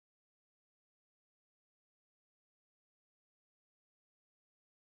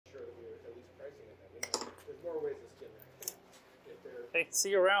Hey, see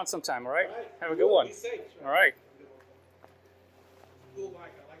you around sometime, all right? All right. Have a good one. Be safe. Sure. All right. Cool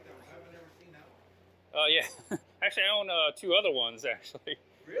bike. I like that one. I haven't ever seen that one. Oh, yeah. Actually, I own 2 other ones, actually.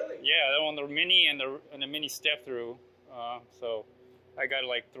 Really? Yeah, I own the Mini and the Mini step through. So I got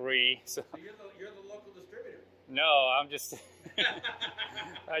like 3. So you're the local distributor. no, I'm just,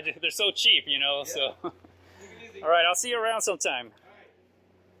 they're so cheap, you know. Yeah. So Take it easy. all right, I'll see you around sometime.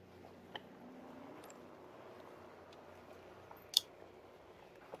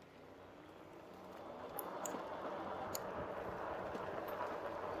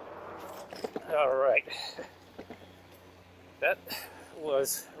 All right, that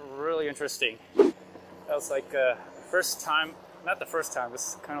was really interesting. That was like first time, not the first time, this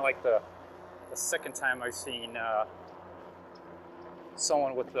is kind of like the second time I've seen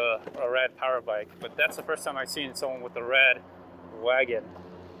someone with a Rad Power Bike, but that's the first time I've seen someone with a Radwagon.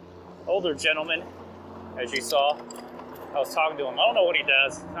 Older gentleman, as you saw. I was talking to him. I don't know what he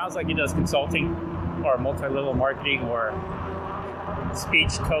does. Sounds like he does consulting or multi-level marketing or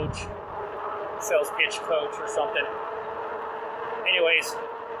speech coach, sales pitch coach or something. Anyways,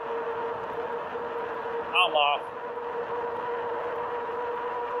 I'm off.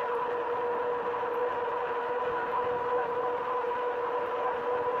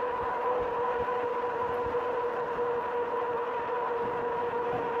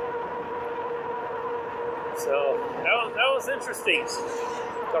 So that was interesting.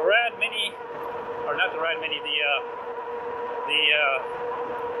 The Rad Mini, or not the Rad Mini, the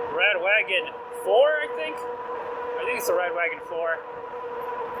Radwagon 4, I think it's the Radwagon 4.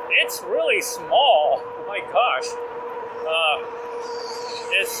 It's really small. Oh my gosh.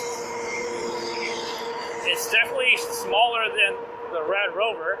 It's definitely smaller than the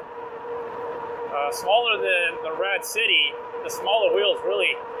Radrover. Smaller than the Rad City. The smaller wheels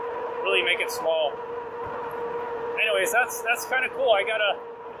really make it small. Anyways, that's kind of cool. I got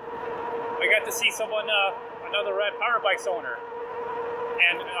to see someone, another Rad Power Bikes owner.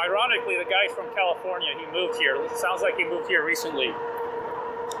 And ironically, the guy's from California. He moved here. It sounds like he moved here recently.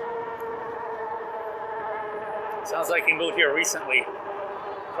 Sounds like he moved here recently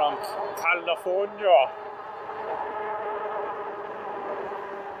from California.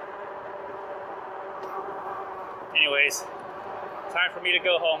 Anyways, time for me to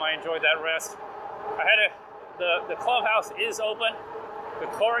go home. I enjoyed that rest. The clubhouse is open. The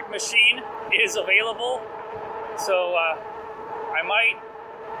Cork machine is available. So I might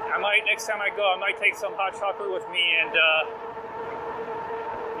next time I go, I might take some hot chocolate with me and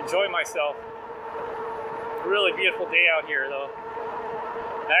enjoy myself. Really beautiful day out here, though.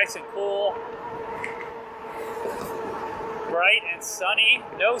 Nice and cool, bright and sunny.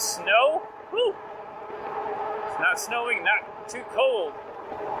 No snow. Woo! It's not snowing, not too cold.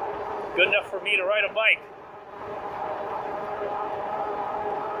 Good enough for me to ride a bike.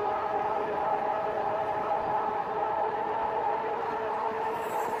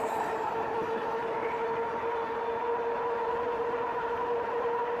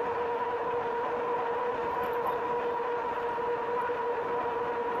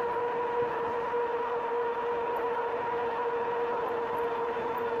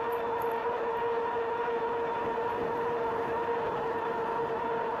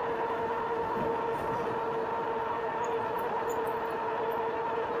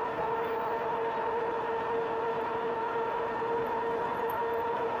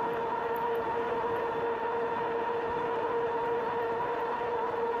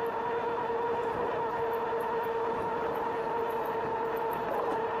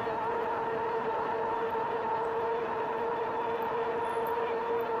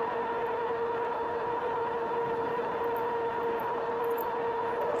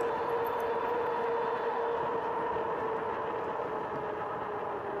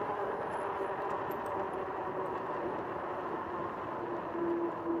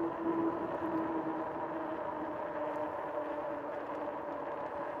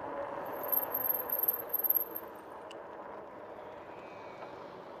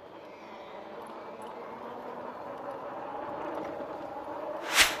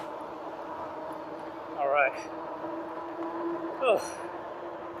 Oh.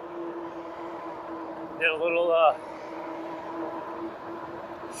 Did a little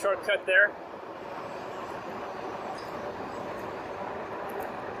shortcut there.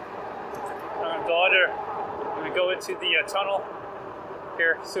 I'm going to go into the tunnel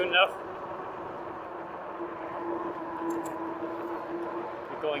here soon enough.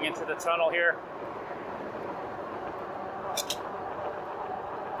 We're going into the tunnel here.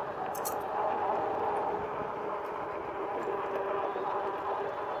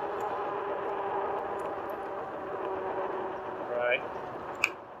 Right.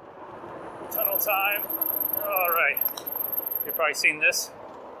 time. All right. You've probably seen this.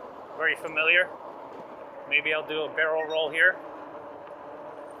 Very familiar. Maybe I'll do a barrel roll here.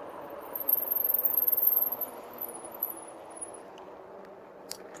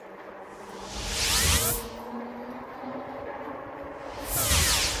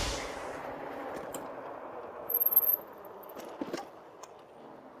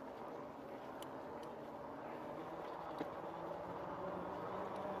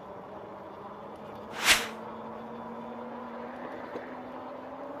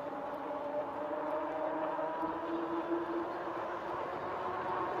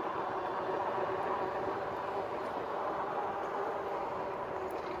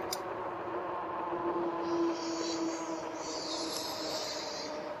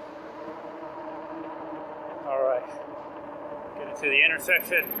 To the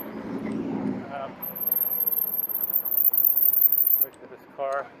intersection. Wait for this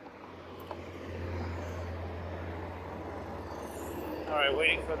car. Alright,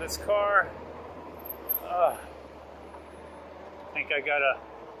 waiting for this car. I think I gotta.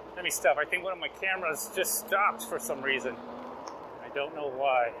 Let me stop. I think one of my cameras just stopped for some reason. I don't know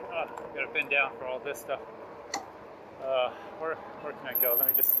why. I gotta bend down for all this stuff. Where can I go? Let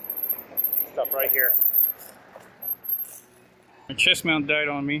me just stop right here. My chest mount died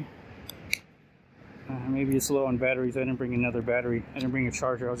on me. Maybe it's low on batteries. I didn't bring another battery. I didn't bring a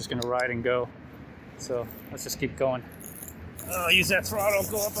charger. I was just going to ride and go. So let's just keep going. Use that throttle.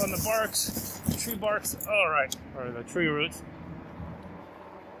 Go up on the barks. Tree barks. All right. Or the tree roots.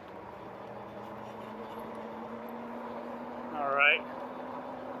 All right.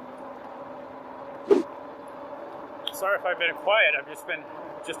 Sorry if I've been quiet. I've just been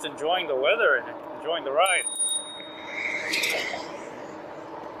enjoying the weather and enjoying the ride.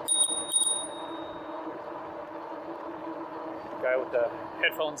 Guy with the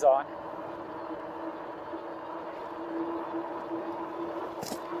headphones on.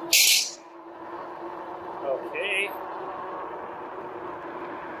 Okay.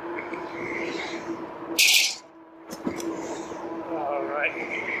 All right.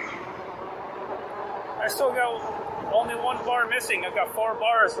 I still got only one bar missing. I've got 4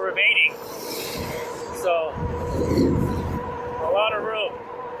 bars remaining. So a lot of room,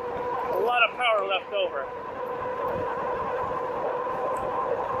 a lot of power left over.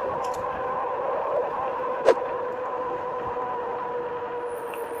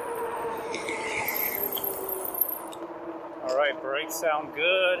 All right, brakes sound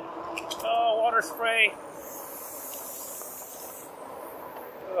good. Oh, water spray.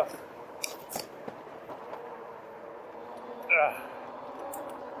 Ugh.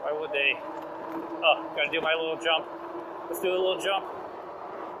 Why would they? Oh, gotta do my little jump. Let's do a little jump.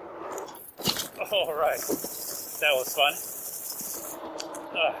 All right, that was fun.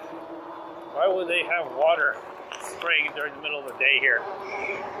 Why would they have water spraying during the middle of the day here?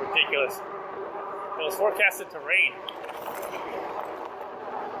 Ridiculous. It was forecasted to rain.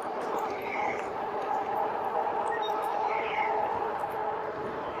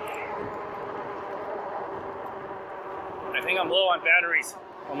 I think I'm low on batteries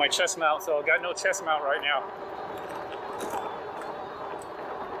on my chest mount, so I've got no chest mount right now.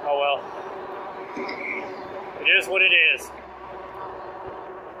 Oh well. It is what it is.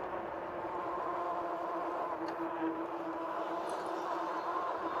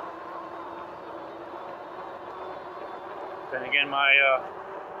 Then again, my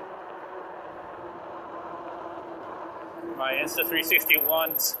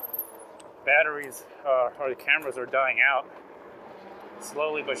Insta361's batteries or the cameras are dying out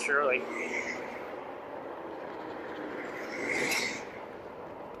slowly but surely.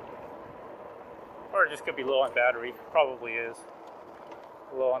 Or it just could be low on battery. Probably is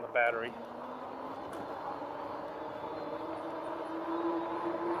low on the battery.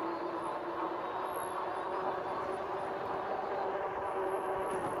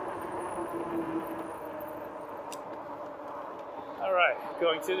 Alright,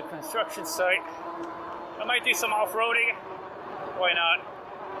 going to the construction site. I might do some off-roading. Why not?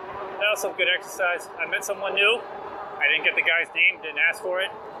 That was some good exercise. I met someone new. I didn't get the guy's name, didn't ask for it.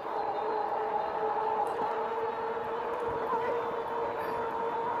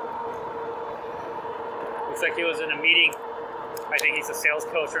 Looks like he was in a meeting. I think he's a sales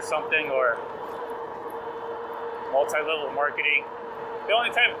coach or something, or multi-level marketing. The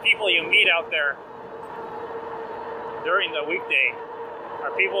only type of people you meet out there during the weekday are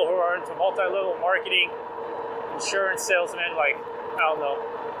people who are into multi-level marketing, insurance salesmen, like, I don't know,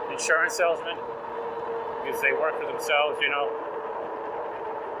 insurance salesmen, because they work for themselves, you know,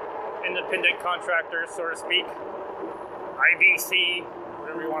 independent contractors, so to speak, IBC,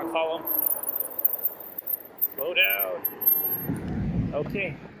 whatever you want to call them. slow down.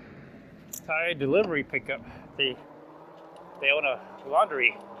 Okay. Thai delivery pickup. They own a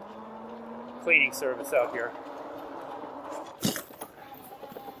laundry cleaning service out here. Let's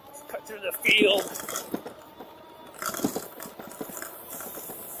cut through the field.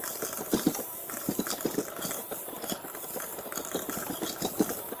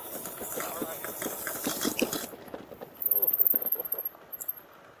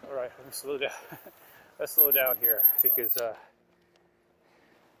 All right, let me slow down. Let's slow down here because I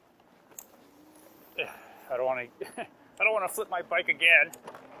don't want to flip my bike again,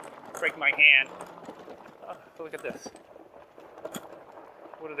 break my hand. Oh, look at this.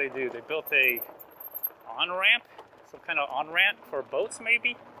 What do? They built a on-ramp, some kind of on-ramp for boats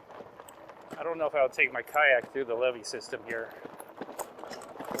maybe? I don't know if I would take my kayak through the levee system here.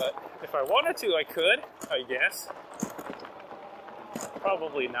 But if I wanted to, I could, I guess.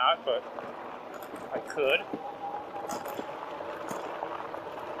 Probably not, but I could.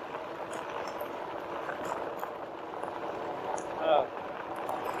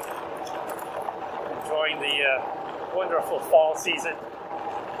 Enjoying the wonderful fall season.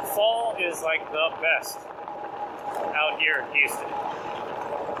 Fall is like the best out here in Houston.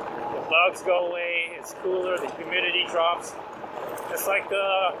 The bugs go away, it's cooler, the humidity drops. It's like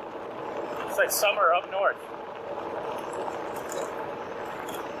summer up north.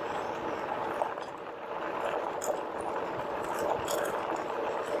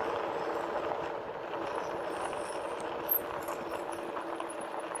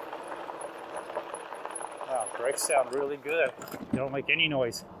 Wow, brakes sound really good. They don't make any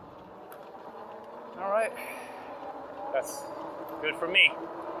noise. All right, that's good for me.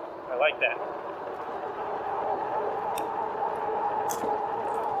 I like that.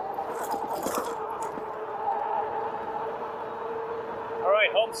 All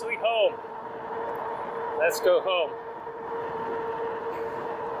right, home sweet home. Let's go home.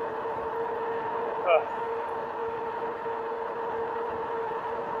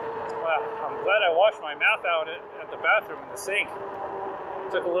 Wow, I'm glad I washed my mouth out at the bathroom in the sink.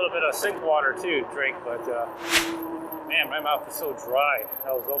 Took a little bit of sink water too, drink, but man, my mouth is so dry.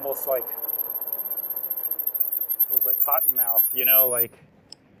 That was almost like, it was like cotton mouth, you know, like,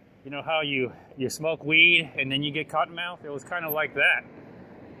 you know how you smoke weed and then you get cotton mouth? It was kind of like that.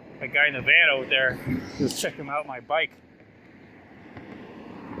 That guy in the van over there, he was checking out my bike.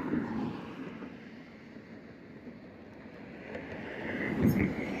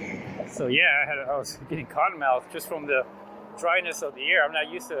 So yeah, I was getting cotton mouth just from the dryness of the air. I'm not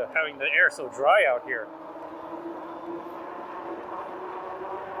used to having the air so dry out here.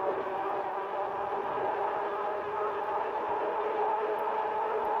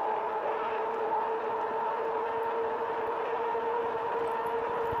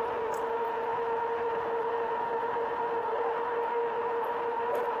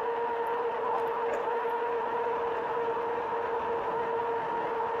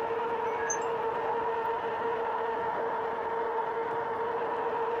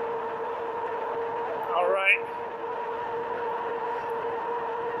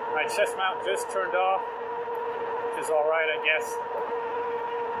 My chest mount just turned off, which is all right, I guess.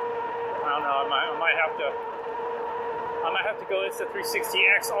 I don't know. I might have to go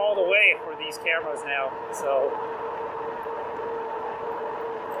Insta360X all the way for these cameras now. So,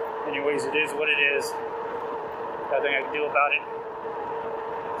 anyways, it is what it is. Nothing I can do about it.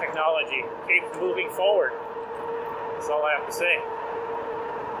 Technology keeps moving forward. That's all I have to say.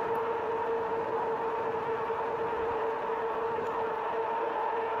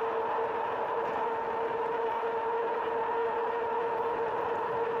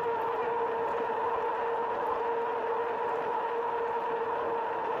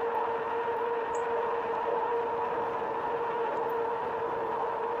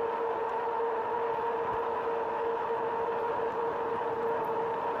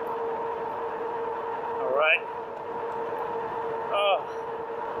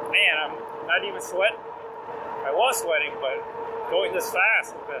 Not even sweat. I was sweating, but going this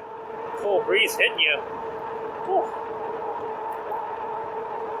fast with the cold breeze hitting you. Whew.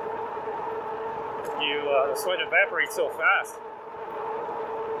 The sweat evaporates so fast.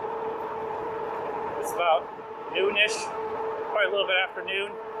 It's about noonish, probably a little bit after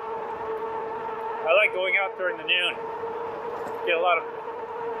noon. I like going out during the noon. Get a lot of,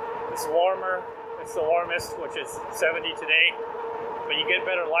 it's warmer. It's the warmest, which is 70 today. But you get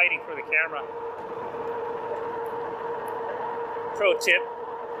better lighting for the camera. Pro tip,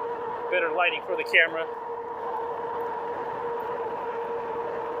 better lighting for the camera.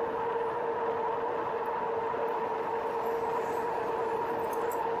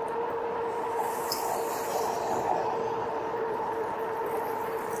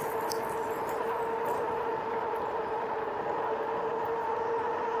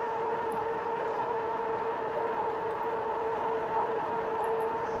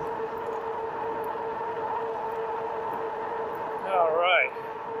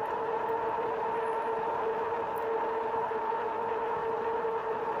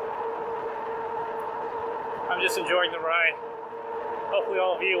 just enjoying the ride. Hopefully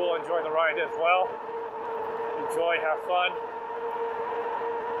all of you will enjoy the ride as well. Enjoy, have fun.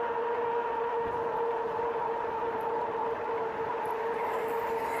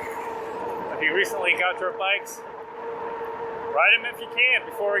 If you recently got your bikes, ride them if you can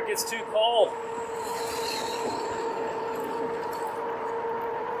before it gets too cold.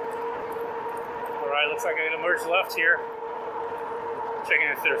 Alright, looks like I'm going to merge left here. Checking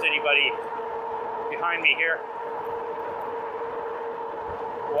if there's anybody behind me here.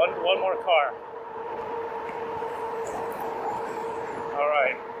 One more car.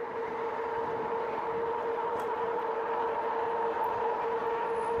 Alright.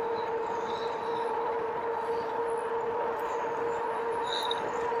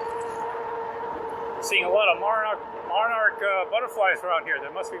 Seeing a lot of monarch butterflies around here. They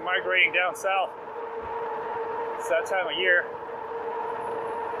must be migrating down south. It's that time of year.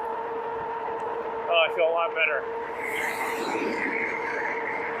 Oh, I feel a lot better.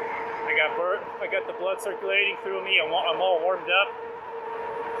 I got the blood circulating through me. I'm all warmed up.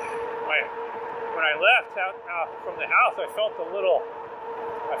 When I left out from the house, I felt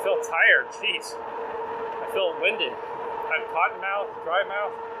tired. Jeez, I felt winded. I have cotton mouth, dry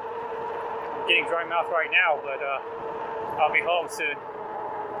mouth. I'm getting dry mouth right now, but I'll be home soon.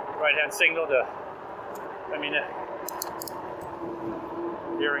 Right hand signal to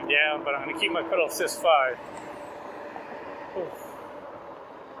veering down, but I'm going to keep my pedal assist 5.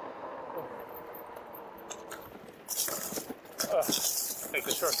 Take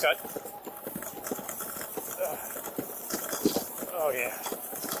the shortcut. Oh yeah.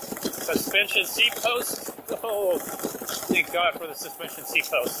 Suspension seat post. Oh, thank God for the suspension seat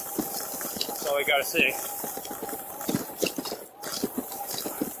post. That's all I gotta say.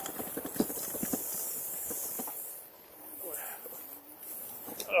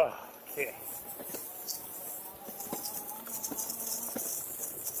 Okay.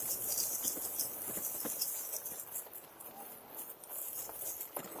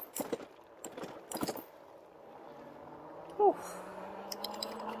 Whew.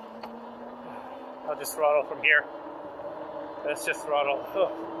 I'll just throttle from here. Let's just throttle.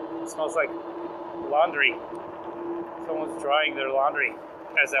 Oh, it smells like laundry. Someone's drying their laundry.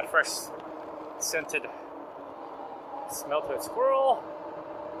 Has that fresh scented smell to it. Squirrel!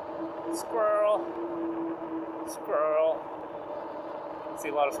 Squirrel! Squirrel! I see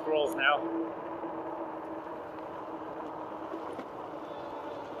a lot of squirrels now.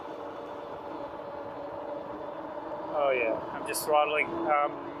 Oh yeah, I'm just throttling.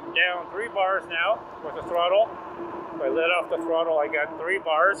 Down 3 bars now with the throttle. If I let off the throttle, I got 3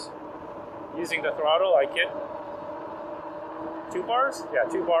 bars. Using the throttle, I get 2 bars? Yeah,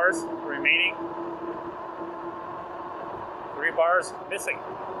 2 bars remaining. 3 bars missing,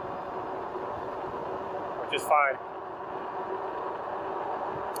 which is fine.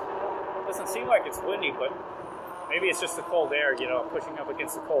 Doesn't seem like it's windy, but maybe it's just the cold air, you know, pushing up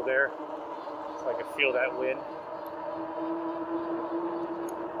against the cold air. So I can feel that wind.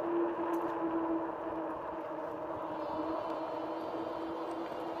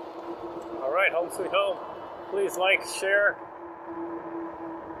 Alright, home sweet home. Please like, share,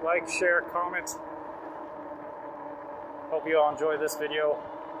 comment. Hope you all enjoy this video.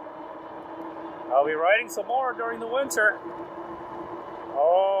 I'll be riding some more during the winter.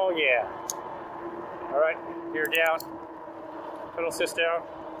 Oh yeah. Alright, gear down. Pedal assist down.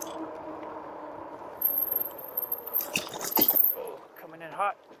 Oh, coming in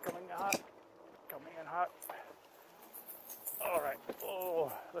hot, coming in hot, coming in hot. Alright,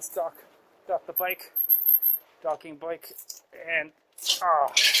 oh, let's dock the bike. Docking bike, and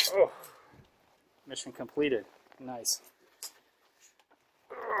mission completed. Nice.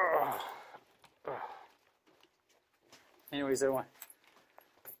 Anyways, everyone,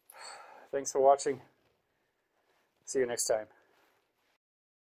 thanks for watching. See you next time.